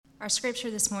Our scripture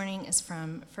this morning is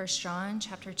from 1 John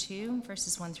chapter 2,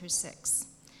 verses 1 through 6.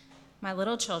 My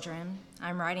little children,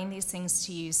 I'm writing these things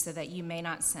to you so that you may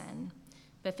not sin.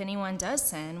 But if anyone does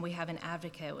sin, we have an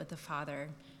advocate with the Father,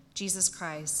 Jesus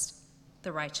Christ,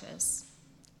 the righteous.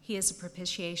 He is a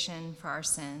propitiation for our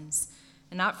sins,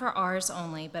 and not for ours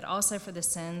only, but also for the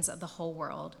sins of the whole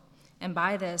world. And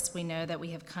by this we know that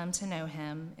we have come to know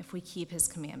him if we keep his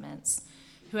commandments.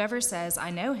 Whoever says, I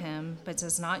know him, but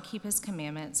does not keep his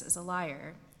commandments is a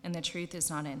liar, and the truth is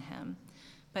not in him.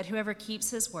 But whoever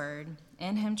keeps his word,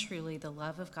 in him truly the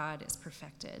love of God is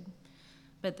perfected.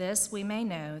 But this we may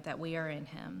know that we are in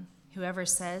him. Whoever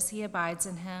says he abides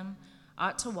in him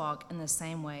ought to walk in the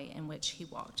same way in which he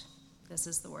walked. This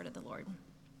is the word of the Lord.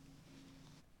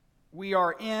 We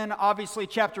are in, obviously,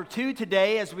 chapter 2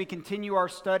 today as we continue our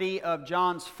study of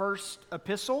John's first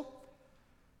epistle.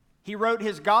 He wrote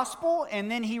his gospel,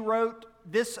 and then he wrote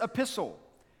this epistle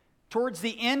towards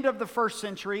the end of the first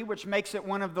century, which makes it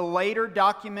one of the later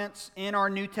documents in our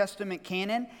New Testament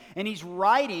canon. And he's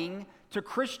writing to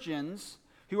Christians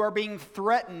who are being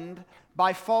threatened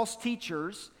by false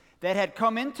teachers that had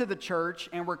come into the church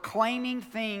and were claiming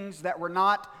things that were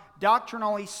not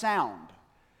doctrinally sound.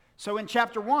 So in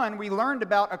chapter 1, we learned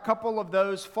about a couple of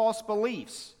those false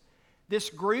beliefs. This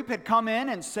group had come in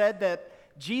and said that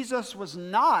Jesus was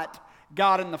not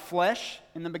God in the flesh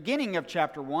in the beginning of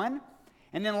chapter 1.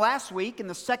 And then last week, in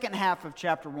the second half of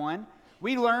chapter 1,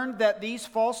 we learned that these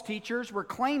false teachers were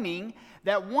claiming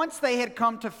that once they had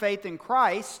come to faith in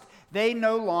Christ, they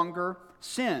no longer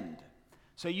sinned.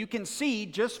 So you can see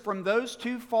just from those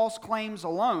two false claims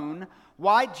alone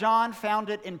why John found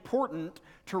it important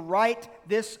to write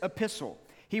this epistle.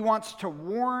 He wants to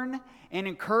warn and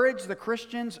encourage the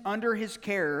Christians under his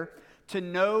care to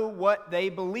know what they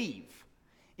believe.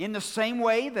 In the same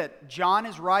way that John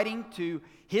is writing to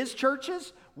his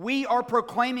churches, we are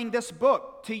proclaiming this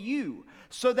book to you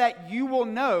so that you will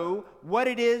know what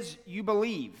it is you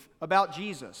believe about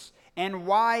Jesus and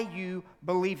why you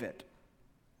believe it.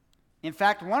 In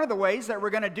fact, one of the ways that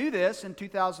we're going to do this in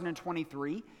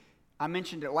 2023, I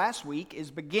mentioned it last week,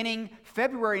 is beginning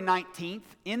February 19th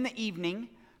in the evening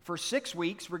for 6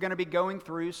 weeks, we're going to be going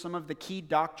through some of the key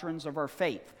doctrines of our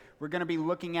faith. We're going to be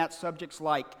looking at subjects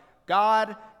like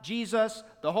God, Jesus,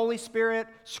 the Holy Spirit,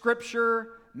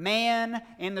 Scripture, man,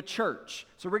 and the church.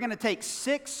 So we're going to take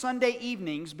 6 Sunday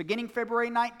evenings beginning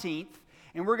February 19th,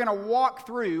 and we're going to walk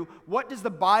through what does the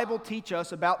Bible teach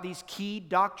us about these key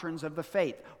doctrines of the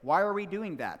faith. Why are we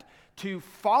doing that? To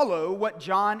follow what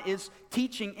John is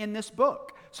teaching in this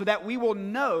book, so that we will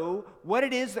know what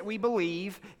it is that we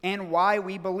believe and why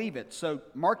we believe it. So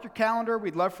mark your calendar.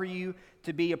 We'd love for you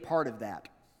to be a part of that.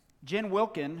 Jen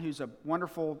Wilkin, who's a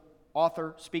wonderful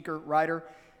author, speaker, writer,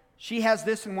 she has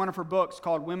this in one of her books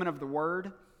called Women of the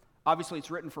Word. Obviously,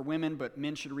 it's written for women, but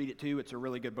men should read it too. It's a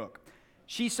really good book.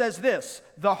 She says this: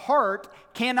 the heart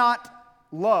cannot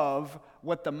love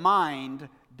what the mind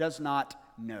does not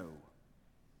know.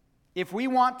 If we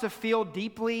want to feel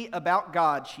deeply about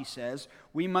God, she says,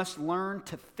 we must learn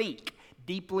to think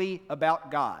deeply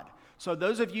about God. So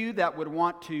those of you that would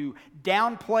want to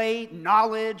downplay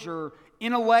knowledge or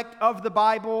intellect of the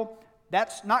Bible,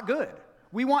 that's not good.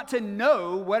 We want to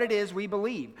know what it is we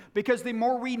believe, because the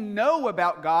more we know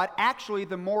about God, actually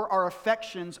the more our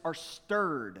affections are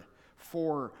stirred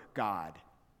for God.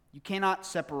 You cannot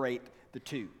separate the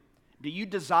two. Do you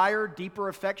desire deeper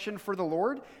affection for the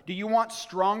Lord? Do you want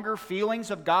stronger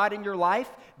feelings of God in your life?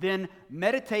 Then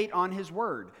meditate on His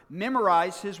Word.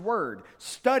 Memorize His Word.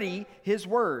 Study His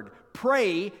Word.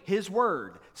 Pray His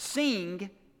Word. Sing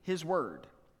His Word.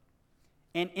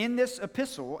 And in this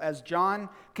epistle, as John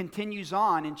continues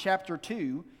on in chapter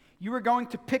 2, you are going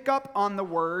to pick up on the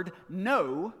word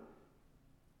know.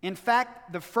 In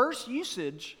fact, the first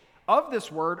usage of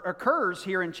this word occurs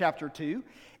here in chapter 2,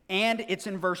 and it's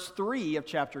in verse 3 of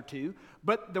chapter 2.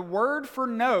 But the word for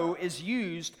know is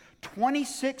used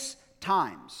 26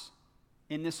 times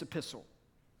in this epistle.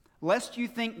 Lest you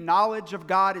think knowledge of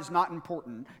God is not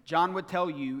important, John would tell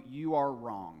you, you are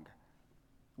wrong.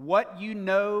 What you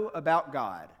know about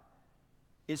God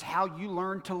is how you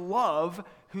learn to love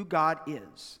who God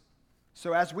is.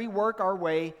 So as we work our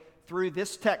way through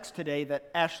this text today that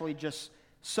Ashley just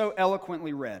so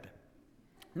eloquently read,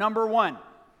 number 1,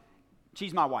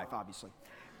 she's my wife, obviously.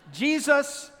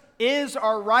 Jesus is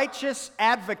our righteous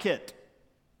advocate.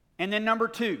 And then number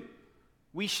 2,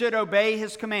 we should obey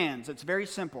His commands. It's very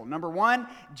simple. Number 1,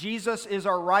 Jesus is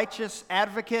our righteous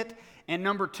advocate. And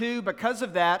number 2, because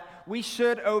of that, we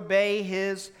should obey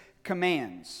His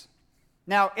commands.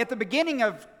 Now, at the beginning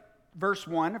of verse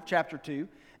 1 of chapter 2,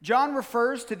 John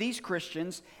refers to these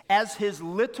Christians as His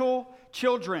little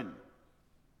children.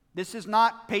 This is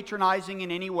not patronizing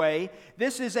in any way.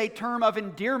 This is a term of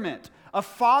endearment, a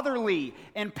fatherly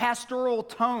and pastoral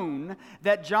tone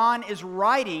that John is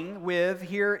writing with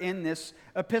here in this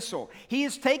epistle. He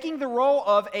is taking the role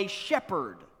of a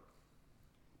shepherd.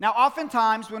 Now,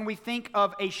 oftentimes when we think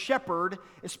of a shepherd,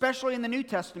 especially in the New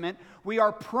Testament, we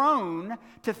are prone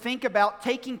to think about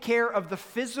taking care of the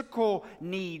physical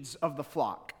needs of the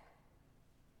flock.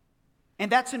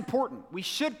 And that's important. We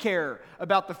should care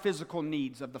about the physical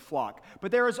needs of the flock.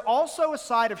 But there is also a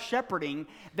side of shepherding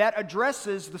that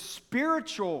addresses the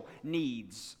spiritual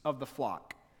needs of the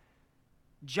flock.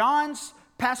 John's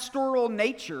pastoral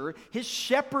nature, his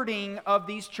shepherding of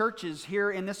these churches here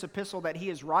in this epistle that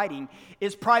he is writing,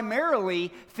 is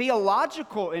primarily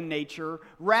theological in nature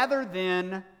rather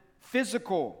than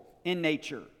physical in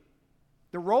nature.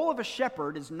 The role of a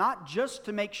shepherd is not just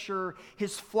to make sure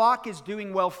his flock is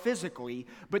doing well physically,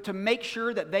 but to make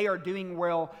sure that they are doing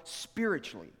well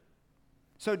spiritually.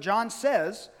 So John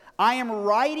says, I am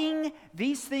writing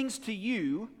these things to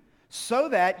you so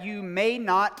that you may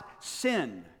not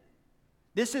sin.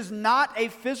 This is not a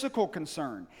physical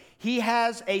concern. He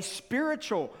has a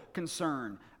spiritual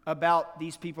concern about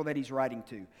these people that he's writing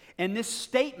to. And this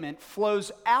statement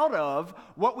flows out of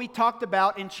what we talked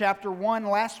about in chapter 1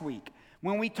 last week.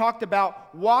 When we talked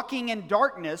about walking in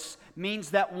darkness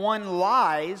means that one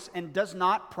lies and does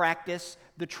not practice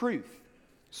the truth.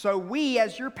 So we,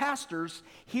 as your pastors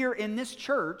here in this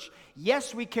church,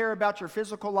 yes, we care about your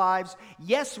physical lives.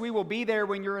 Yes, we will be there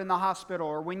when you're in the hospital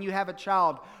or when you have a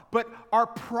child. But our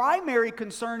primary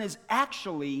concern is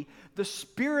actually the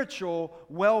spiritual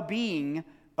well-being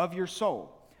of your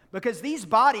soul. Because these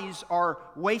bodies are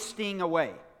wasting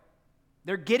away.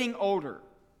 They're getting older.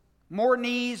 More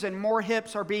knees and more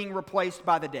hips are being replaced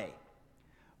by the day.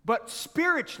 But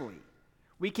spiritually,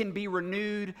 we can be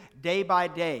renewed day by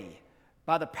day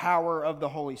by the power of the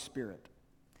Holy Spirit.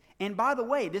 And by the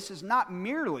way, this is not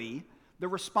merely the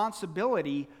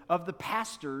responsibility of the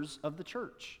pastors of the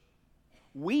church.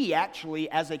 We actually,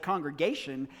 as a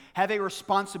congregation, have a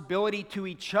responsibility to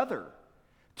each other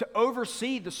to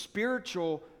oversee the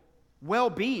spiritual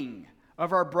well-being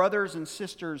of our brothers and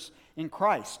sisters in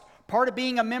Christ. Part of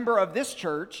being a member of this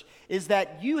church is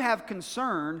that you have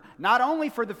concern not only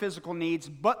for the physical needs,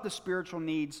 but the spiritual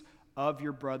needs of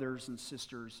your brothers and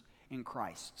sisters in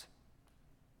Christ.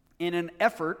 In an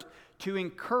effort to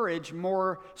encourage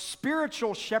more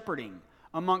spiritual shepherding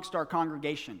amongst our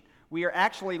congregation, we are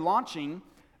actually launching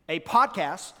a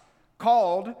podcast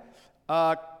called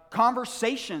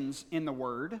Conversations in the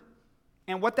Word.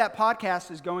 And what that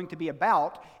podcast is going to be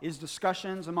about is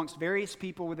discussions amongst various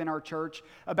people within our church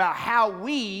about how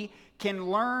we can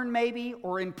learn maybe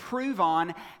or improve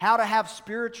on how to have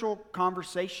spiritual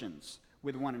conversations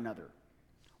with one another.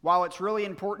 While it's really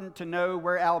important to know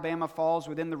where Alabama falls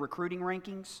within the recruiting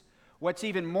rankings, what's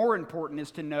even more important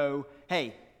is to know,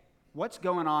 hey, what's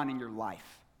going on in your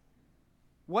life?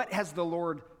 What has the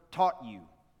Lord taught you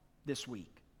this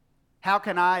week? How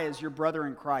can I, as your brother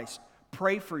in Christ,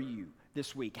 pray for you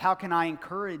this week? How can I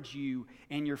encourage you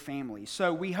and your family?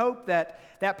 So we hope that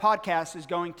that podcast is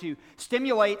going to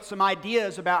stimulate some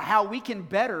ideas about how we can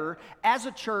better, as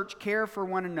a church, care for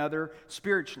one another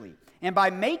spiritually. And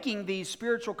by making these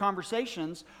spiritual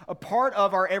conversations a part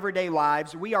of our everyday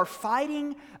lives, we are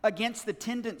fighting against the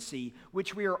tendency,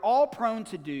 which we are all prone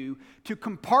to do, to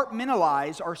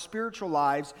compartmentalize our spiritual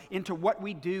lives into what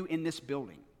we do in this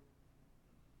building.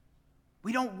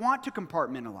 We don't want to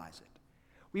compartmentalize it.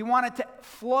 We want it to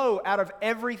flow out of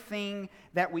everything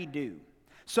that we do.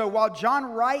 So while John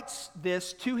writes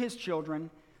this to his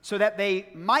children so that they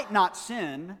might not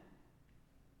sin,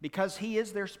 because he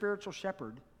is their spiritual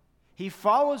shepherd, he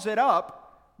follows it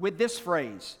up with this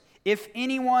phrase, if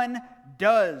anyone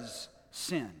does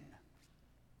sin.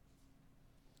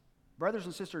 Brothers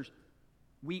and sisters,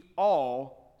 we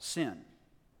all sin.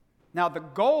 Now, the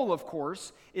goal, of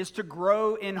course, is to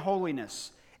grow in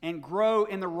holiness and grow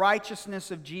in the righteousness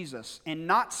of Jesus and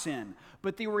not sin.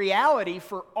 But the reality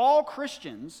for all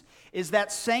Christians is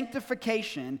that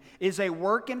sanctification is a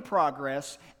work in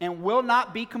progress and will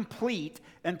not be complete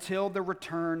until the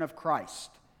return of Christ.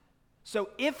 So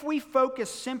if we focus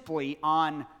simply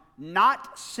on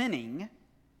not sinning,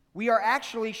 we are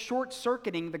actually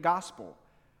short-circuiting the gospel.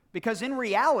 Because in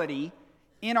reality,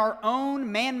 in our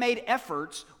own man-made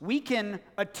efforts, we can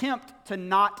attempt to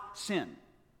not sin.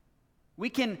 We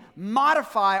can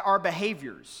modify our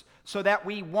behaviors so that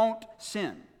we won't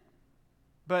sin.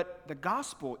 But the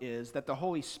gospel is that the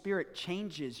Holy Spirit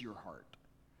changes your heart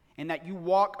and that you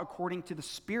walk according to the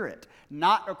Spirit,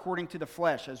 not according to the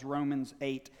flesh, as Romans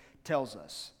 8 tells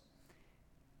us.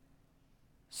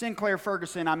 Sinclair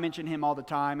Ferguson, I mention him all the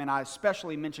time, and I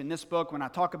especially mention this book when I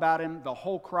talk about him, The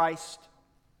Whole Christ.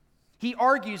 He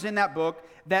argues in that book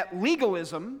that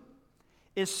legalism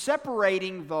is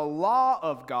separating the law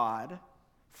of God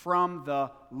from the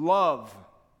love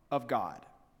of God.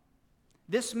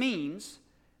 This means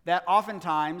that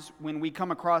oftentimes when we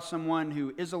come across someone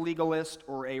who is a legalist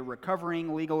or a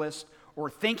recovering legalist or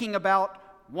thinking about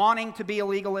wanting to be a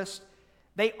legalist,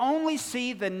 they only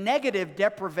see the negative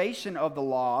deprivation of the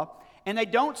law, and they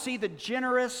don't see the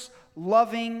generous,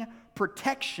 loving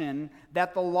protection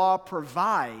that the law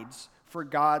provides for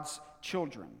God's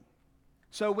children.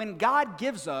 So when God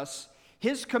gives us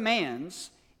His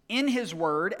commands in His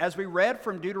Word, as we read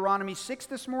from Deuteronomy 6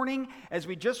 this morning, as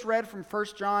we just read from 1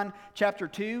 John chapter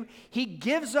 2, He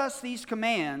gives us these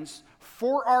commands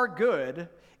for our good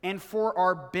and for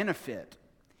our benefit.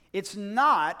 It's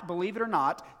not, believe it or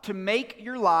not, to make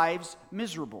your lives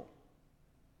miserable.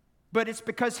 But it's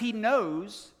because He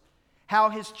knows how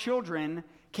His children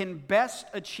can best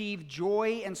achieve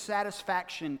joy and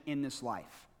satisfaction in this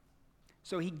life.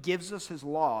 So He gives us His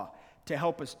law to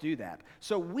help us do that.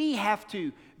 So we have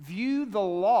to view the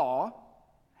law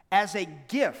as a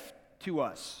gift to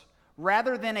us,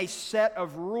 rather than a set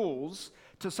of rules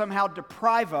to somehow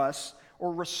deprive us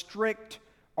or restrict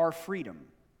our freedom.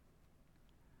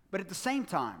 But at the same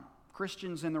time,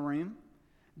 Christians in the room,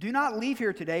 do not leave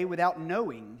here today without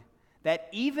knowing that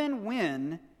even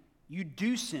when you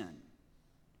do sin,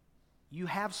 you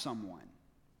have someone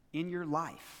in your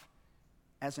life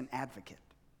as an advocate.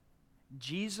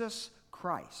 Jesus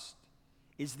Christ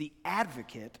is the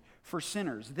advocate for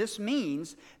sinners. This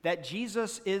means that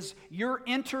Jesus is your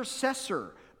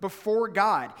intercessor before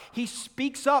God. He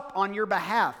speaks up on your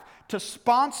behalf to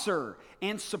sponsor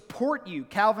and support you.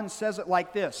 Calvin says it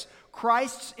like this: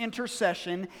 Christ's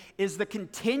intercession is the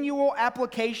continual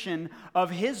application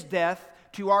of His death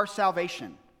to our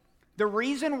salvation. The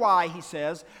reason why, he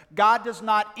says, God does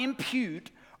not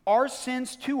impute our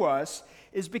sins to us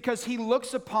is because He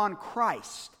looks upon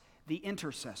Christ, the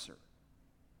intercessor.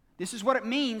 This is what it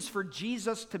means for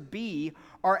Jesus to be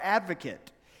our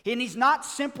advocate. And He's not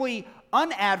simply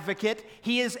an advocate,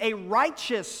 He is a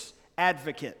righteous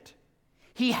advocate.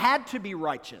 He had to be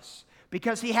righteous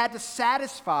because He had to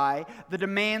satisfy the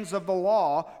demands of the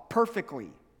law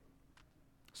perfectly.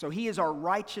 So He is our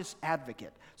righteous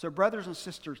advocate. So brothers and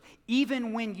sisters,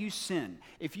 even when you sin,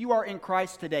 if you are in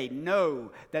Christ today,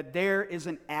 know that there is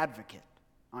an advocate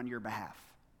on your behalf.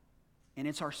 And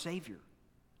it's our Savior,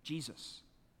 Jesus.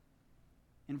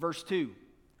 In verse 2,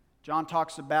 John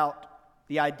talks about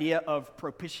the idea of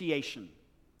propitiation.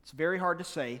 It's very hard to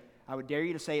say. I would dare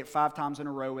you to say it 5 times in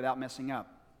a row without messing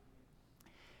up.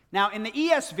 Now, in the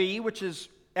ESV, which is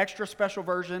extra special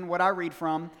version, what I read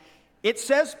from, it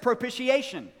says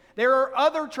propitiation. There are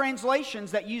other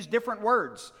translations that use different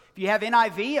words. If you have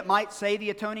NIV, it might say the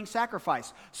atoning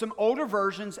sacrifice. Some older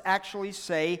versions actually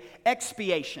say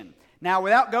expiation. Now,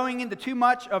 without going into too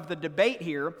much of the debate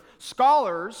here,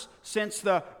 scholars since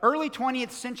the early 20th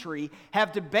century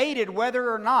have debated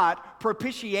whether or not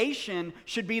propitiation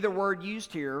should be the word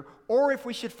used here, or if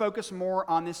we should focus more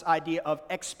on this idea of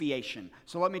expiation.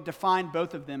 So let me define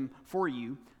both of them for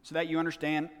you so that you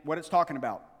understand what it's talking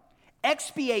about.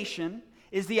 Expiation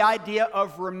is the idea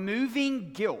of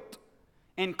removing guilt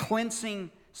and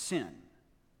cleansing sin,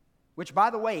 which,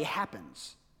 by the way,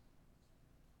 happens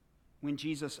when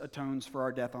Jesus atones for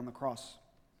our death on the cross.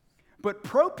 But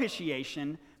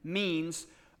propitiation means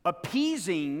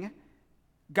appeasing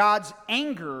God's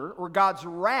anger or God's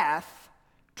wrath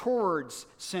towards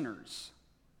sinners.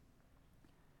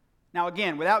 Now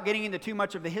again, without getting into too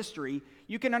much of the history,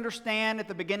 you can understand at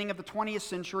the beginning of the 20th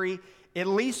century, at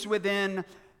least within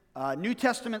New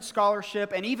Testament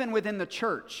scholarship and even within the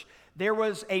church, there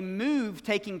was a move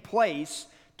taking place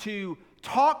to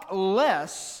talk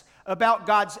less about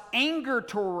God's anger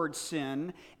towards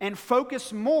sin and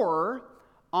focus more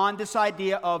on this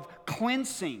idea of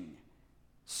cleansing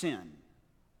sin.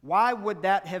 Why would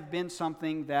that have been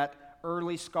something that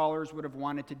early scholars would have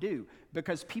wanted to do?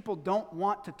 Because people don't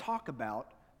want to talk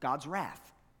about God's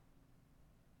wrath.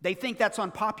 They think that's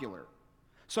unpopular.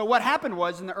 So what happened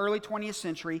was, in the early 20th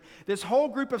century, this whole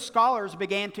group of scholars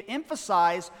began to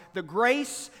emphasize the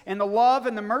grace and the love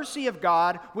and the mercy of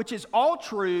God, which is all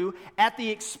true, at the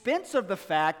expense of the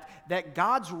fact that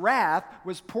God's wrath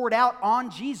was poured out on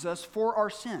Jesus for our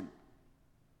sin.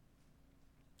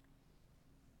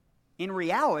 In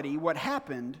reality, what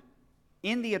happened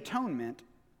in the atonement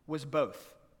was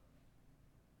both.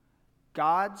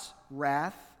 God's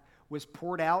wrath was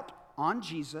poured out on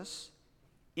Jesus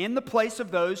in the place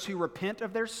of those who repent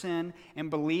of their sin and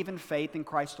believe in faith in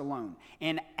Christ alone.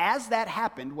 And as that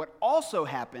happened, what also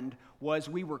happened was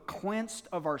we were cleansed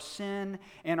of our sin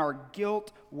and our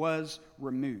guilt was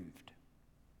removed.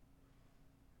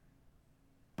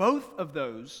 Both of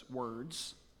those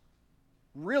words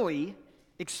really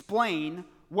explain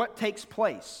what takes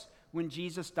place when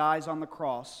Jesus dies on the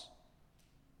cross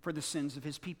for the sins of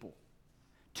his people.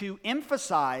 To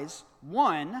emphasize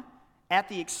one at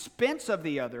the expense of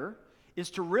the other is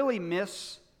to really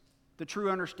miss the true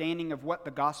understanding of what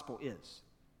the gospel is.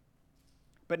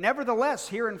 But nevertheless,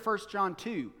 here in 1 John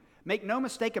 2, make no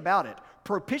mistake about it,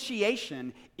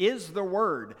 propitiation is the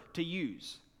word to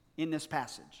use in this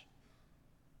passage.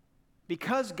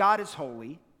 Because God is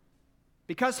holy,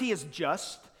 because he is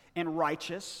just and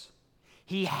righteous,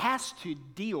 he has to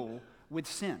deal with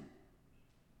sin.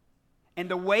 And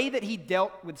the way that he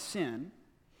dealt with sin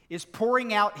is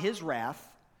pouring out his wrath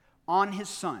on his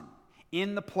Son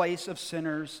in the place of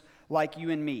sinners like you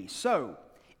and me. So,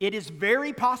 it is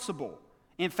very possible,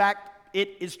 in fact,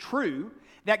 it is true,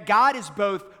 that God is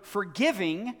both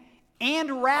forgiving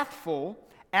and wrathful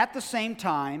at the same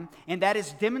time, and that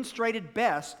is demonstrated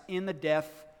best in the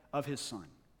death of his Son.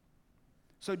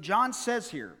 So John says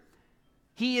here,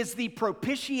 he is the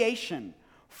propitiation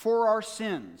for our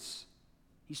sins.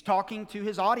 He's talking to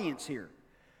his audience here.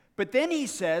 But then he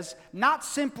says, not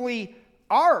simply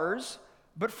ours,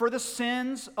 but for the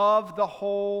sins of the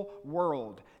whole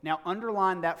world. Now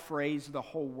underline that phrase, the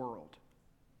whole world.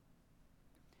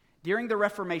 During the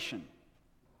Reformation,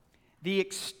 the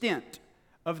extent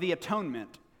of the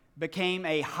atonement became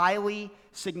a highly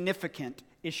significant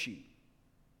issue.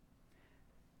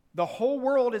 The whole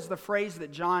world is the phrase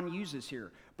that John uses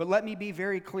here. But let me be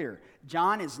very clear.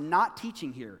 John is not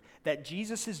teaching here that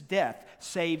Jesus' death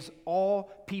saves all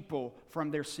people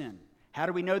from their sin. How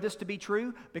do we know this to be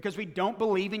true? Because we don't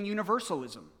believe in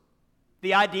universalism.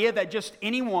 The idea that just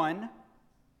anyone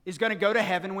is going to go to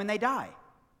heaven when they die.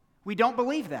 We don't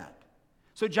believe that.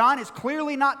 So John is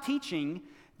clearly not teaching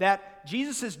that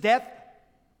Jesus' death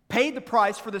paid the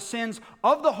price for the sins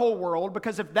of the whole world,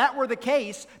 because if that were the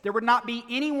case, there would not be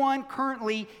anyone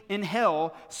currently in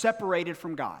hell separated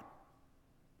from God.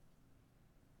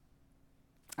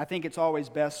 I think it's always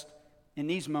best in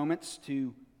these moments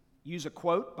to use a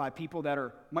quote by people that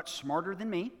are much smarter than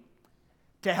me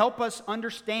to help us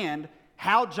understand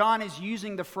how John is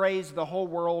using the phrase the whole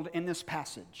world in this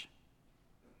passage.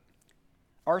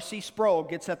 R.C. Sproul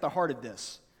gets at the heart of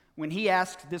this when he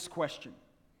asks this question.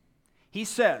 He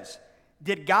says,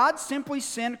 did God simply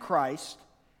send Christ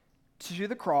to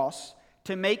the cross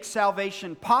to make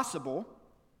salvation possible,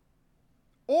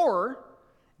 or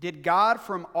did God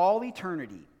from all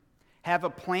eternity have a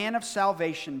plan of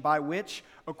salvation by which,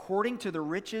 according to the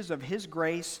riches of his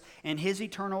grace and his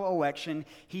eternal election,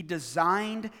 he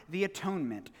designed the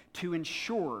atonement to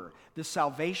ensure the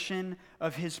salvation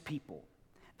of his people?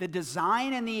 The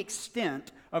design and the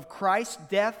extent of Christ's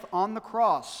death on the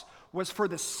cross was for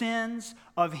the sins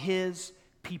of his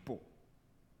people.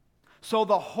 So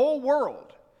the whole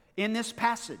world in this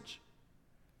passage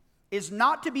is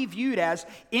not to be viewed as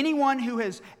anyone who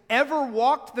has ever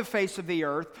walked the face of the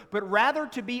earth, but rather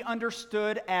to be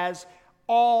understood as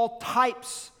all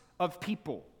types of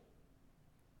people,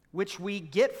 which we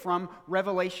get from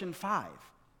Revelation 5.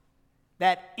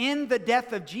 That in the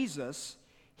death of Jesus,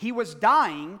 he was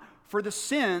dying for the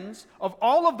sins of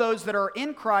all of those that are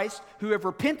in Christ who have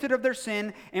repented of their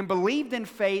sin and believed in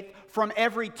faith from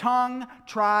every tongue,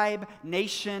 tribe,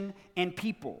 nation, and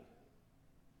people.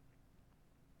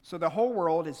 So the whole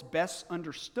world is best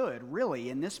understood, really,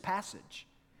 in this passage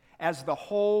as the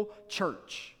whole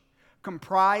church,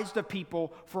 comprised of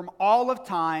people from all of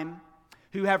time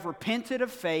who have repented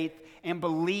of faith and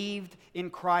believed in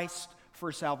Christ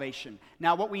for salvation.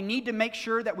 Now, what we need to make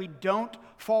sure that we don't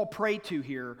fall prey to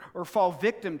here or fall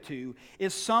victim to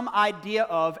is some idea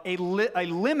of a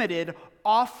limited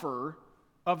offer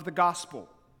of the gospel.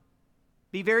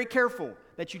 Be very careful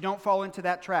that you don't fall into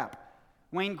that trap.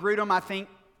 Wayne Grudem, I think,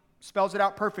 spells it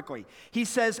out perfectly. He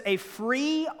says a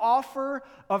free offer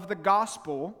of the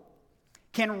gospel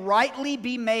can rightly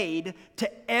be made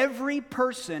to every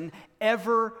person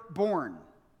ever born.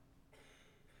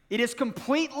 It is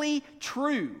completely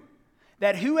true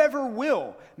that whoever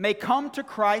will may come to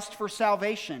Christ for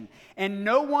salvation, and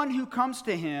no one who comes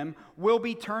to him will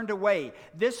be turned away.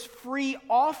 This free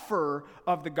offer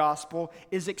of the gospel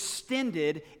is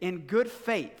extended in good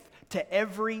faith to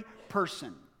every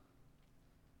person.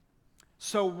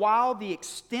 So while the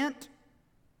extent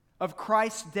of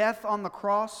Christ's death on the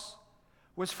cross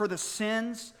was for the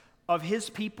sins of his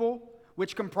people,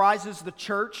 which comprises the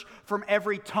church from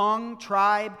every tongue,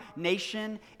 tribe,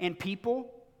 nation, and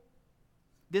people.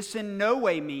 This in no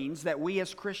way means that we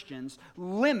as Christians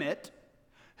limit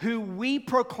who we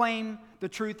proclaim the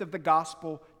truth of the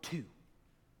gospel to.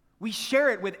 We share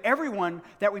it with everyone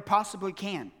that we possibly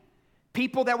can.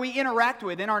 People that we interact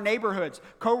with in our neighborhoods,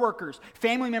 coworkers,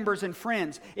 family members, and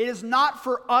friends. It is not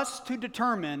for us to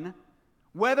determine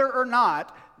whether or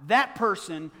not that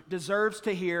person deserves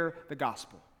to hear the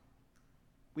gospel.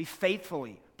 We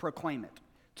faithfully proclaim it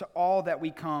to all that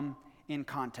we come in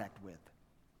contact with.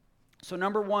 So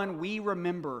number one, we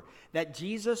remember that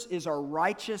Jesus is our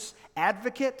righteous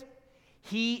advocate.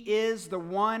 He is the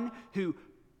one who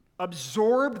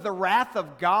absorbed the wrath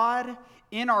of God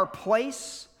in our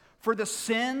place for the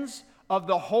sins of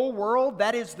the whole world.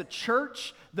 That is the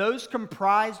church, those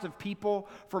comprised of people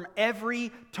from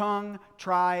every tongue,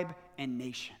 tribe, and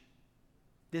nation.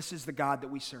 This is the God that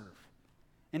we serve.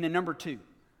 And then number two,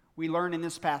 we learn in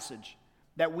this passage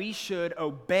that we should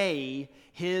obey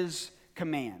His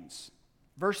commands.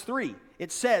 Verse 3,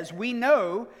 it says, "We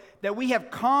know that we have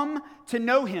come to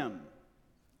know Him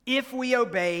if we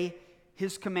obey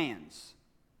His commands."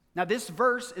 Now, this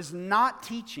verse is not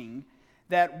teaching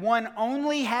that one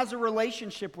only has a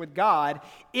relationship with God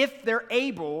if they're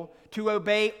able to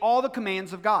obey all the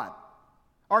commands of God.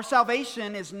 Our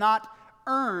salvation is not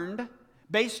earned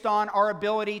based on our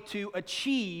ability to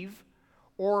achieve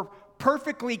or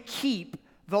perfectly keep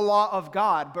the law of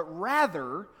God, but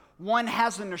rather one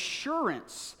has an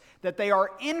assurance that they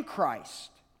are in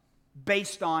Christ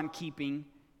based on keeping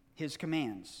His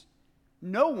commands.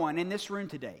 No one in this room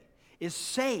today is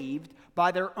saved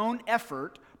by their own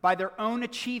effort, by their own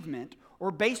achievement,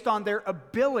 or based on their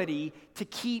ability to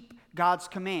keep God's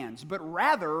commands, but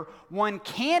rather one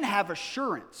can have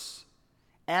assurance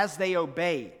as they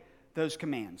obey those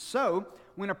commands. So,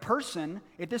 when a person,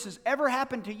 if this has ever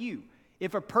happened to you,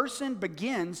 if a person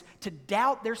begins to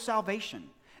doubt their salvation,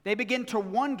 they begin to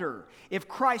wonder if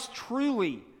Christ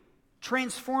truly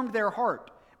transformed their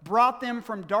heart, brought them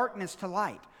from darkness to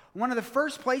light, one of the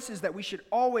first places that we should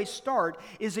always start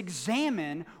is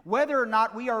examine whether or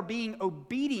not we are being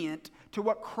obedient to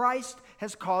what Christ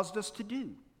has caused us to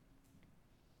do.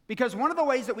 Because one of the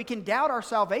ways that we can doubt our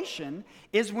salvation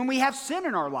is when we have sin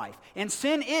in our life. And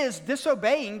sin is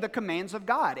disobeying the commands of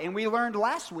God. And we learned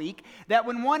last week that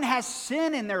when one has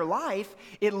sin in their life,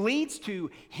 it leads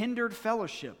to hindered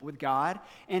fellowship with God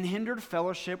and hindered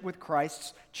fellowship with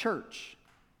Christ's church.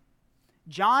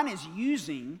 John is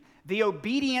using the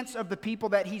obedience of the people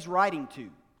that he's writing to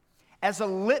as a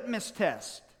litmus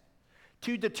test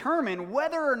to determine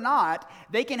whether or not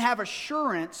they can have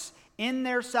assurance in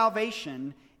their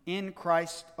salvation in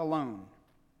Christ alone.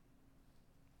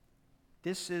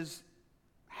 This is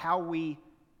how we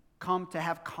come to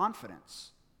have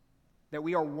confidence that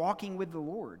we are walking with the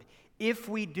Lord if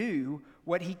we do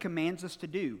what He commands us to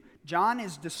do. John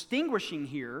is distinguishing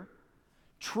here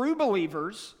true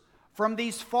believers from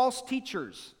these false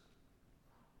teachers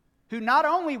who not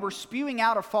only were spewing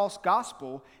out a false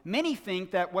gospel, many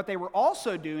think that what they were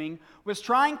also doing was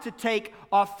trying to take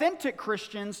authentic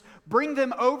Christians, bring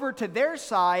them over to their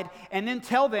side, and then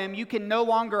tell them you can no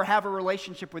longer have a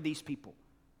relationship with these people.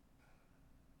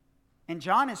 And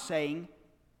John is saying,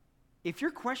 if you're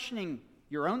questioning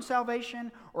your own salvation,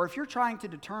 or if you're trying to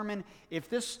determine if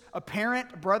this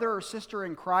apparent brother or sister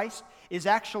in Christ is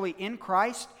actually in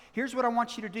Christ, here's what I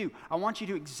want you to do. I want you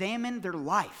to examine their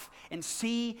life and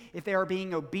see if they are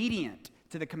being obedient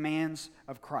to the commands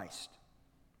of Christ.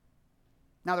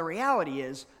 Now, the reality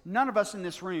is, none of us in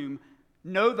this room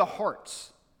know the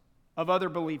hearts of other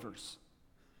believers.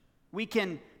 We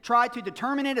can try to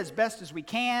determine it as best as we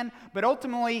can, but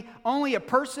ultimately, only a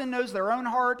person knows their own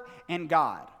heart and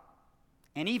God.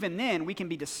 And even then, we can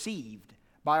be deceived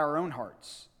by our own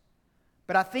hearts.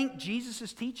 But I think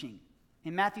Jesus' teaching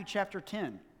in Matthew chapter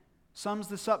 10 sums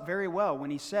this up very well when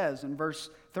he says in verse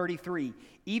 33,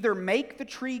 either make the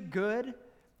tree good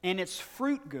and its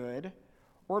fruit good,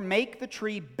 or make the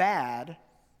tree bad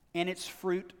and its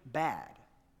fruit bad.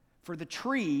 For the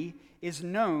tree is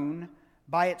known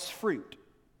by its fruit.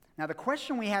 Now, the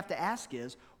question we have to ask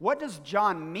is, what does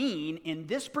John mean in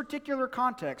this particular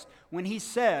context when he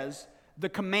says the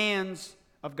commands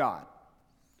of God?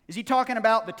 Is he talking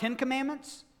about the 10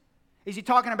 Commandments? Is he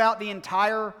talking about the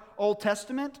entire Old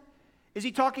Testament? Is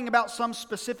he talking about some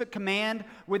specific command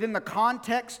within the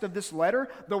context of this letter?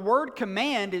 The word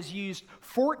command is used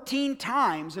 14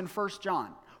 times in 1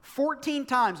 John. 14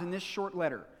 times in this short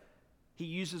letter, he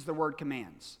uses the word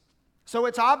commands. So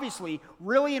it's obviously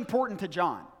really important to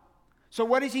John. So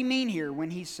what does he mean here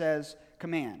when he says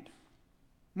command?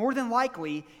 more than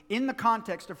likely in the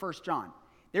context of 1 John.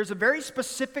 There's a very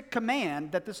specific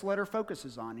command that this letter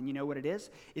focuses on, and you know what it is?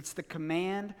 It's the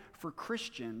command for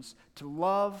Christians to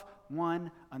love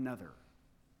one another.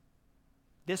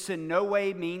 This in no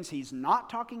way means he's not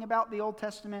talking about the Old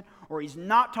Testament or he's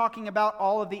not talking about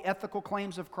all of the ethical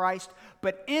claims of Christ,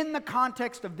 but in the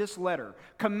context of this letter,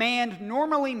 command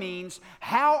normally means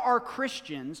how are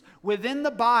Christians within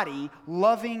the body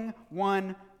loving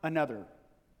one another?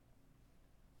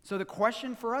 So the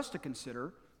question for us to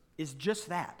consider is just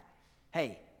that.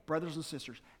 Hey, brothers and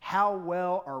sisters, how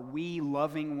well are we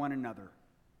loving one another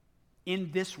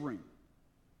in this room?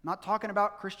 Not talking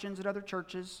about Christians at other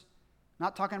churches,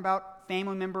 not talking about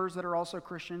family members that are also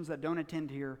Christians that don't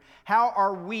attend here. How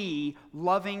are we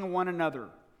loving one another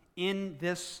in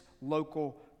this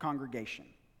local congregation?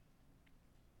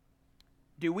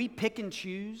 Do we pick and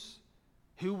choose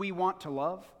who we want to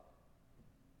love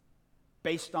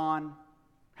based on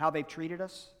how they've treated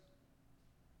us?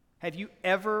 Have you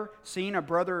ever seen a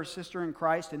brother or sister in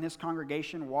Christ in this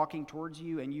congregation walking towards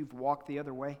you and you've walked the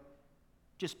other way?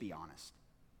 Just be honest.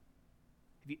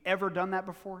 Have you ever done that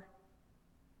before?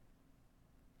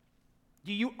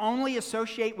 Do you only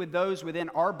associate with those within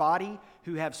our body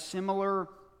who have similar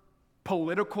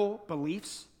political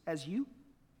beliefs as you?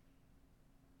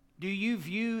 Do you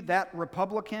view that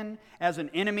Republican as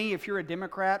an enemy if you're a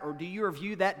Democrat, or do you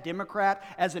view that Democrat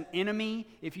as an enemy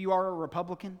if you are a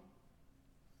Republican?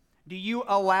 Do you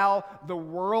allow the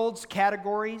world's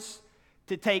categories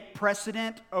to take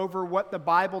precedent over what the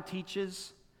Bible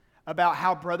teaches about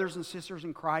how brothers and sisters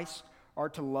in Christ are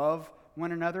to love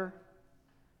one another?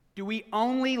 Do we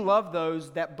only love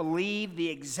those that believe the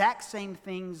exact same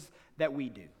things that we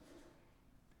do?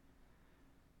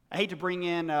 I hate to bring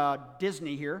in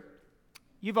Disney here.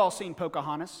 You've all seen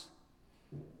Pocahontas.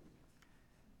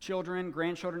 Children,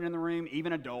 grandchildren in the room,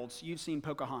 even adults, you've seen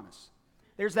Pocahontas.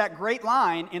 There's that great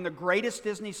line in the greatest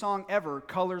Disney song ever,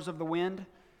 Colors of the Wind.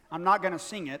 I'm not going to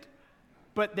sing it,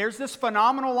 but there's this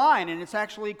phenomenal line, and it's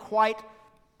actually quite,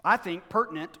 I think,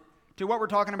 pertinent to what we're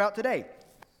talking about today.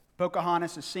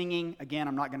 Pocahontas is singing, again,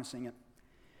 I'm not going to sing it.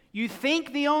 You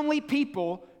think the only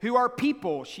people who are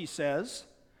people, she says,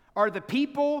 are the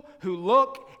people who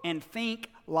look and think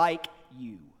like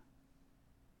you.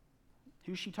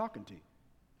 Who's she talking to?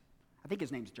 I think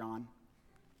his name's John.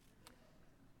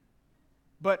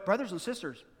 But brothers and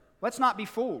sisters, let's not be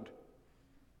fooled.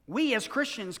 We as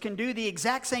Christians can do the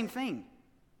exact same thing.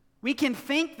 We can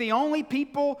think the only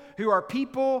people who are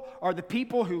people are the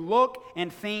people who look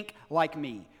and think like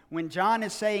me. When John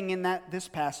is saying in this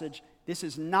passage, this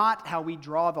is not how we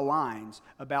draw the lines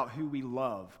about who we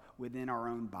love within our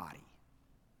own body.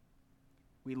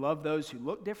 We love those who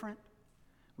look different.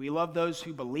 We love those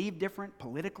who believe different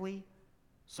politically,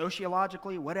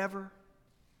 sociologically, whatever.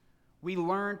 We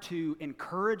learn to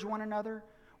encourage one another.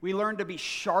 We learn to be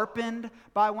sharpened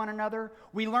by one another.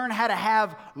 We learn how to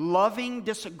have loving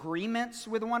disagreements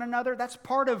with one another. That's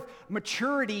part of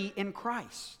maturity in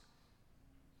Christ.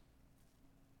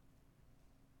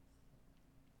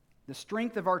 The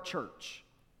strength of our church,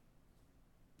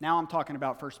 now I'm talking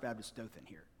about First Baptist Dothan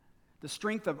here. The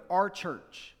strength of our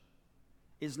church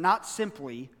is not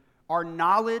simply our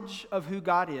knowledge of who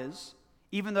God is,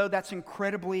 even though that's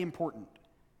incredibly important,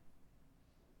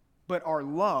 but our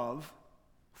love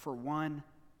for one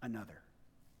another.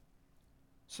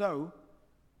 So,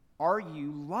 are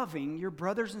you loving your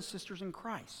brothers and sisters in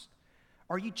Christ?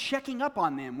 Are you checking up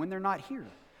on them when they're not here?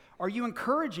 Are you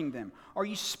encouraging them? Are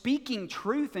you speaking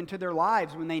truth into their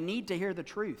lives when they need to hear the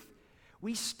truth?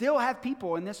 We still have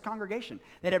people in this congregation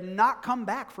that have not come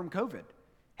back from COVID.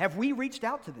 Have we reached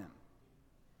out to them?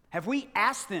 Have we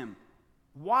asked them,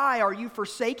 why are you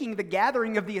forsaking the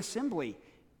gathering of the assembly?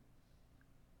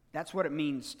 That's what it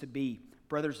means to be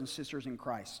brothers and sisters in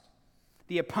Christ.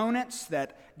 The opponents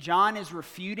that John is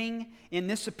refuting in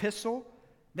this epistle,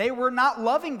 they were not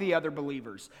loving the other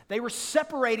believers. They were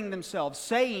separating themselves,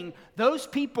 saying, those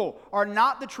people are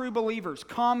not the true believers.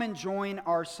 Come and join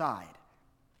our side.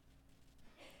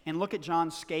 And look at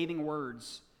John's scathing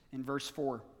words in verse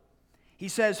 4. He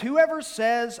says, whoever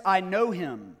says, I know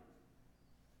him,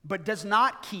 but does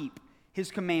not keep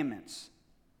his commandments,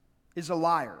 is a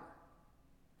liar,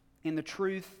 and the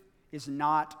truth is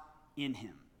not in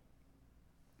him.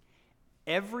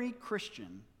 Every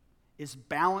Christian is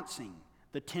balancing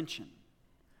the tension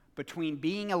between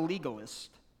being a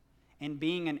legalist and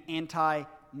being an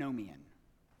antinomian,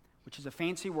 which is a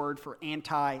fancy word for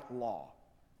anti-law.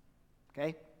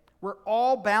 Okay? We're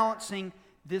all balancing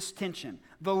this tension.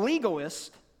 The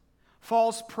legalist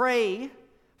falls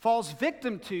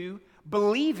victim to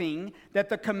believing that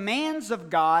the commands of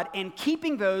God and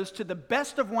keeping those to the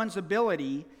best of one's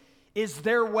ability is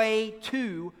their way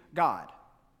to God.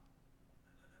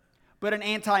 But an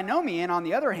antinomian, on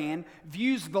the other hand,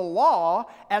 views the law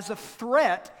as a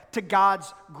threat to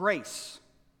God's grace.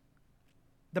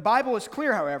 The Bible is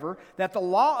clear, however, that the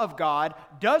law of God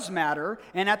does matter,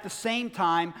 and at the same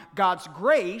time, God's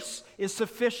grace is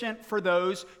sufficient for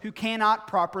those who cannot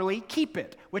properly keep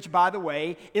it, which, by the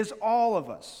way, is all of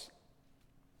us.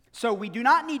 So we do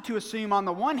not need to assume, on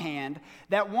the one hand,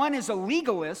 that one is a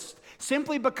legalist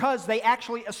simply because they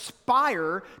actually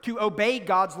aspire to obey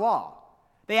God's law.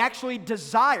 They actually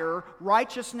desire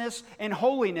righteousness and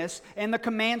holiness and the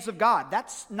commands of God.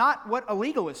 That's not what a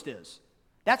legalist is.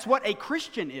 That's what a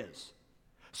Christian is.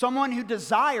 Someone who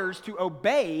desires to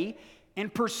obey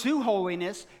and pursue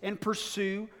holiness and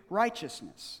pursue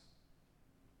righteousness.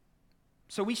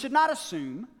 So we should not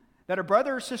assume that a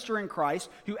brother or sister in Christ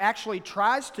who actually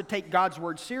tries to take God's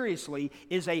word seriously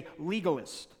is a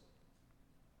legalist.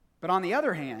 But on the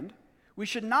other hand, we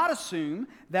should not assume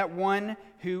that one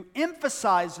who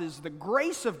emphasizes the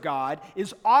grace of God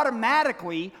is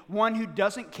automatically one who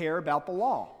doesn't care about the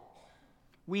law.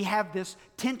 We have this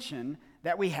tension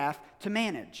that we have to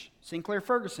manage. Sinclair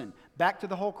Ferguson, Back to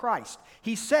the Whole Christ.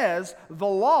 He says, the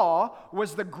law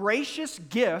was the gracious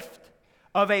gift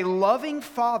of a loving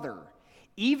Father,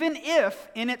 even if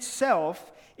in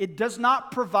itself it does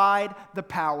not provide the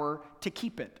power to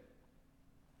keep it.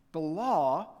 The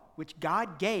law which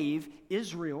God gave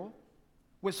Israel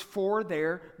was for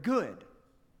their good.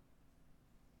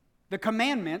 The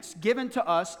commandments given to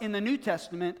us in the New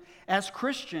Testament as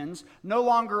Christians, no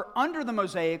longer under the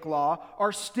Mosaic law,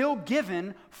 are still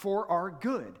given for our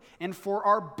good and for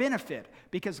our benefit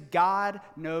because God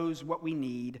knows what we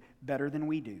need better than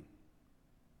we do.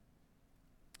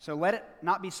 So let it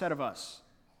not be said of us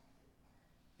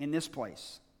in this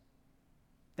place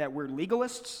that we're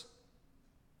legalists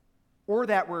or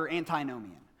that we're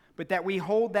antinomian, but that we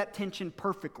hold that tension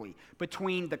perfectly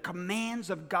between the commands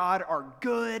of God are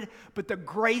good, but the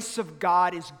grace of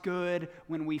God is good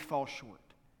when we fall short.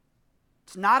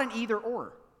 It's not an either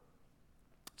or.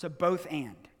 It's a both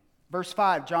and. Verse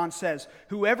 5, John says,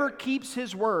 whoever keeps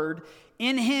his word,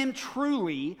 in him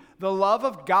truly the love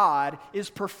of God is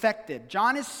perfected.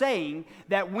 John is saying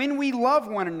that when we love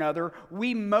one another,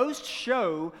 we most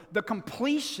show the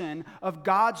completion of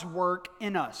God's work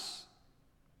in us.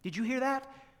 Did you hear that?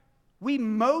 We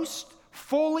most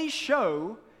fully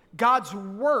show God's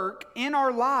work in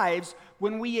our lives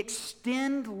when we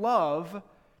extend love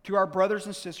to our brothers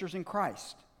and sisters in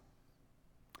Christ.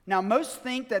 Now, most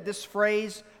think that this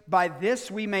phrase, by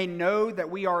this we may know that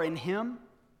we are in him,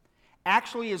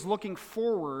 actually is looking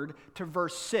forward to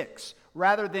verse 6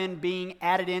 rather than being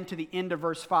added into the end of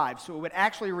verse 5. So it would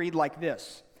actually read like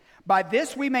this. By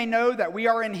this we may know that we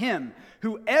are in him.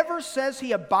 Whoever says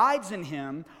he abides in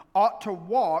him ought to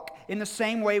walk in the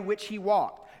same way which he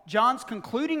walked. John's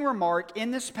concluding remark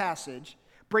in this passage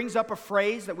brings up a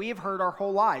phrase that we have heard our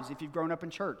whole lives if you've grown up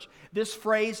in church. This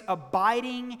phrase,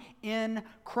 abiding in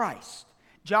Christ.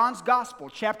 John's Gospel,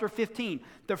 chapter 15,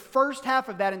 the first half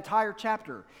of that entire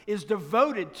chapter is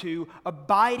devoted to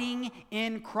abiding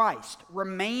in Christ,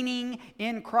 remaining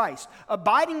in Christ.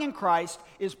 Abiding in Christ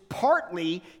is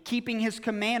partly keeping his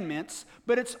commandments,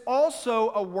 but it's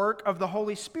also a work of the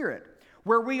Holy Spirit,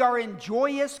 where we are in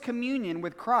joyous communion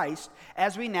with Christ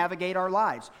as we navigate our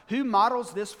lives. Who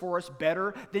models this for us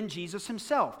better than Jesus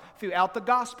himself? Throughout the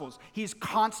Gospels, he's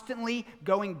constantly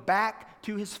going back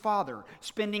to his Father,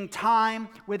 spending time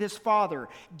with his Father,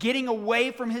 getting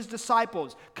away from his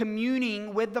disciples,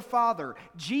 communing with the Father.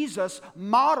 Jesus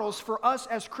models for us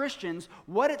as Christians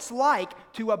what it's like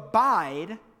to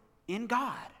abide in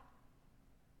God.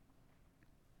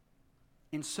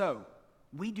 And so,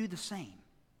 we do the same.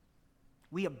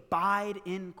 We abide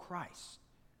in Christ.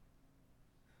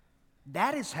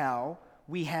 That is how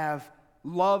we have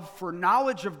love for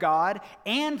knowledge of God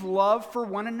and love for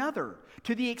one another,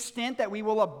 to the extent that we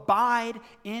will abide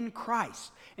in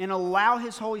Christ and allow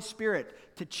his Holy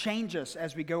Spirit to change us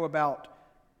as we go about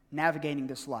navigating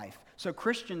this life. So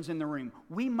Christians in the room,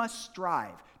 we must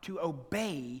strive to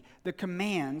obey the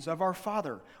commands of our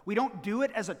Father. We don't do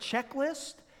it as a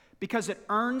checklist because it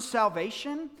earns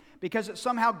salvation, because it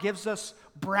somehow gives us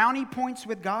brownie points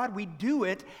with God. We do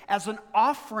it as an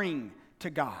offering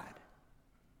to God,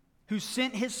 who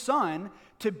sent his Son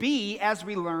to be, as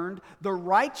we learned, the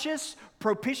righteous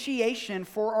propitiation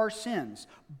for our sins.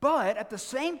 But at the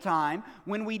same time,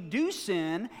 when we do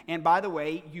sin, and by the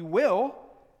way, you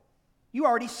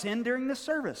already sinned during this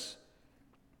service,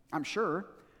 I'm sure.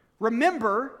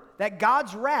 Remember that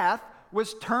God's wrath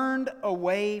was turned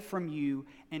away from you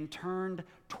and turned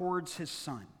towards his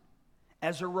Son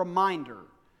as a reminder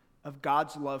of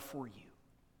God's love for you.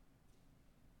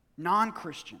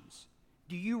 Non-Christians,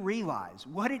 do you realize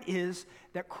what it is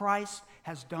that Christ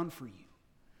has done for you?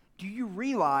 Do you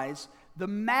realize the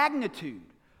magnitude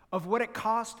of what it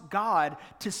cost God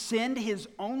to send his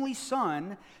only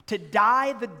Son to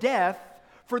die the death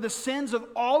for the sins of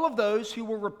all of those who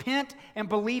will repent and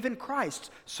believe in Christ?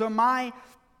 So my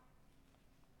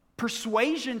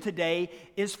persuasion today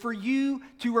is for you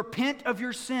to repent of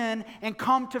your sin and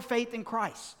come to faith in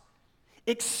Christ.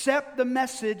 Accept the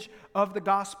message of the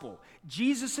gospel.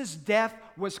 Jesus' death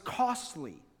was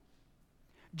costly.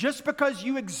 Just because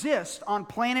you exist on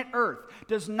planet Earth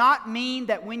does not mean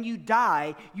that when you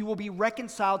die, you will be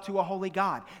reconciled to a holy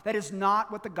God. That is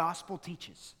not what the gospel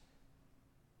teaches.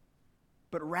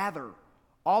 But rather,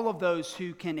 all of those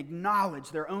who can acknowledge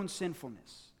their own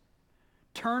sinfulness,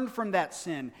 turn from that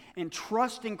sin, and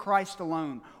trust in Christ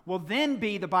alone will then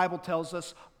be, the Bible tells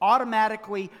us,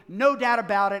 automatically, no doubt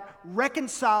about it,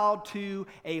 reconciled to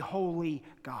a holy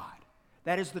God.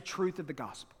 That is the truth of the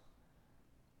gospel.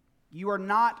 You are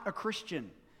not a Christian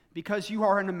because you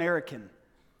are an American.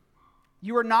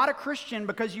 You are not a Christian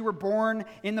because you were born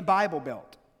in the Bible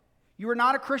Belt. You are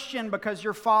not a Christian because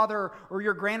your father or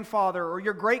your grandfather or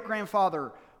your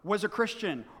great-grandfather was a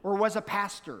Christian or was a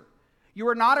pastor. You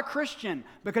are not a Christian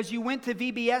because you went to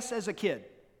VBS as a kid.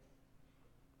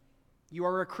 You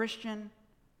are a Christian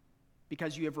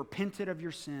because you have repented of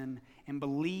your sin and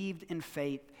believed in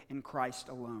faith in Christ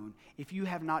alone. If you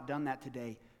have not done that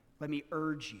today, let me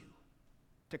urge you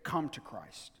to come to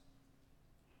Christ.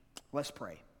 Let's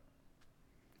pray.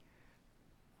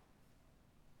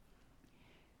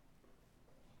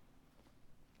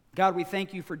 God, we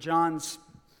thank you for John's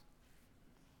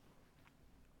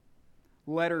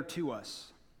letter to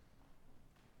us.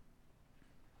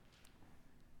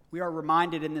 We are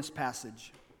reminded in this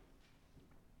passage,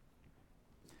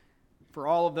 for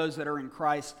all of those that are in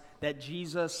Christ, that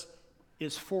Jesus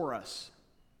is for us.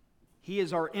 He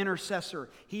is our intercessor.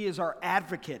 He is our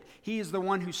advocate. He is the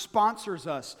one who sponsors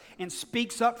us and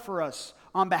speaks up for us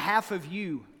on behalf of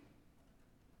you.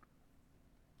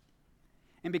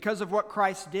 And because of what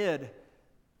Christ did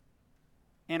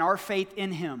and our faith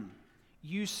in him,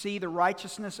 you see the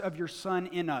righteousness of your Son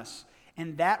in us,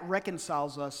 and that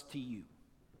reconciles us to you.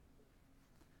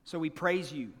 So we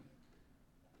praise you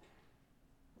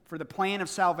for the plan of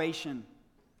salvation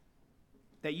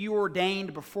that you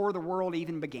ordained before the world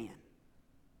even began.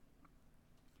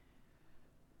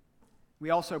 We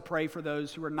also pray for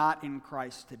those who are not in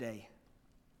Christ today,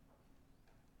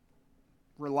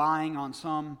 relying on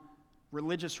some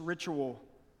religious ritual,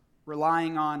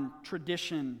 relying on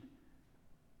tradition,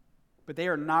 but they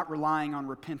are not relying on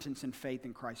repentance and faith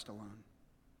in Christ alone.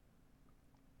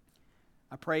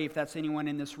 I pray if that's anyone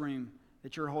in this room,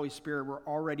 that your Holy Spirit will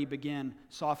already begin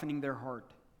softening their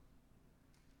heart.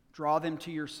 Draw them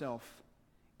to yourself.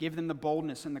 Give them the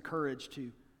boldness and the courage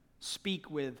to speak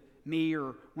with me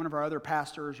or one of our other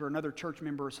pastors or another church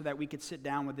member so that we could sit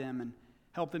down with them and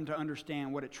help them to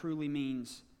understand what it truly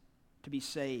means to be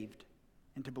saved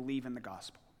and to believe in the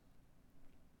gospel.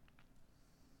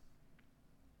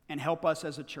 And help us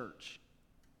as a church,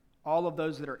 all of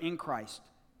those that are in Christ,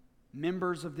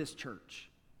 members of this church,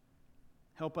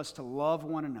 help us to love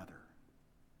one another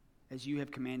as you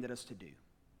have commanded us to do.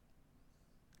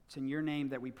 It's in your name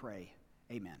that we pray.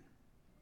 Amen.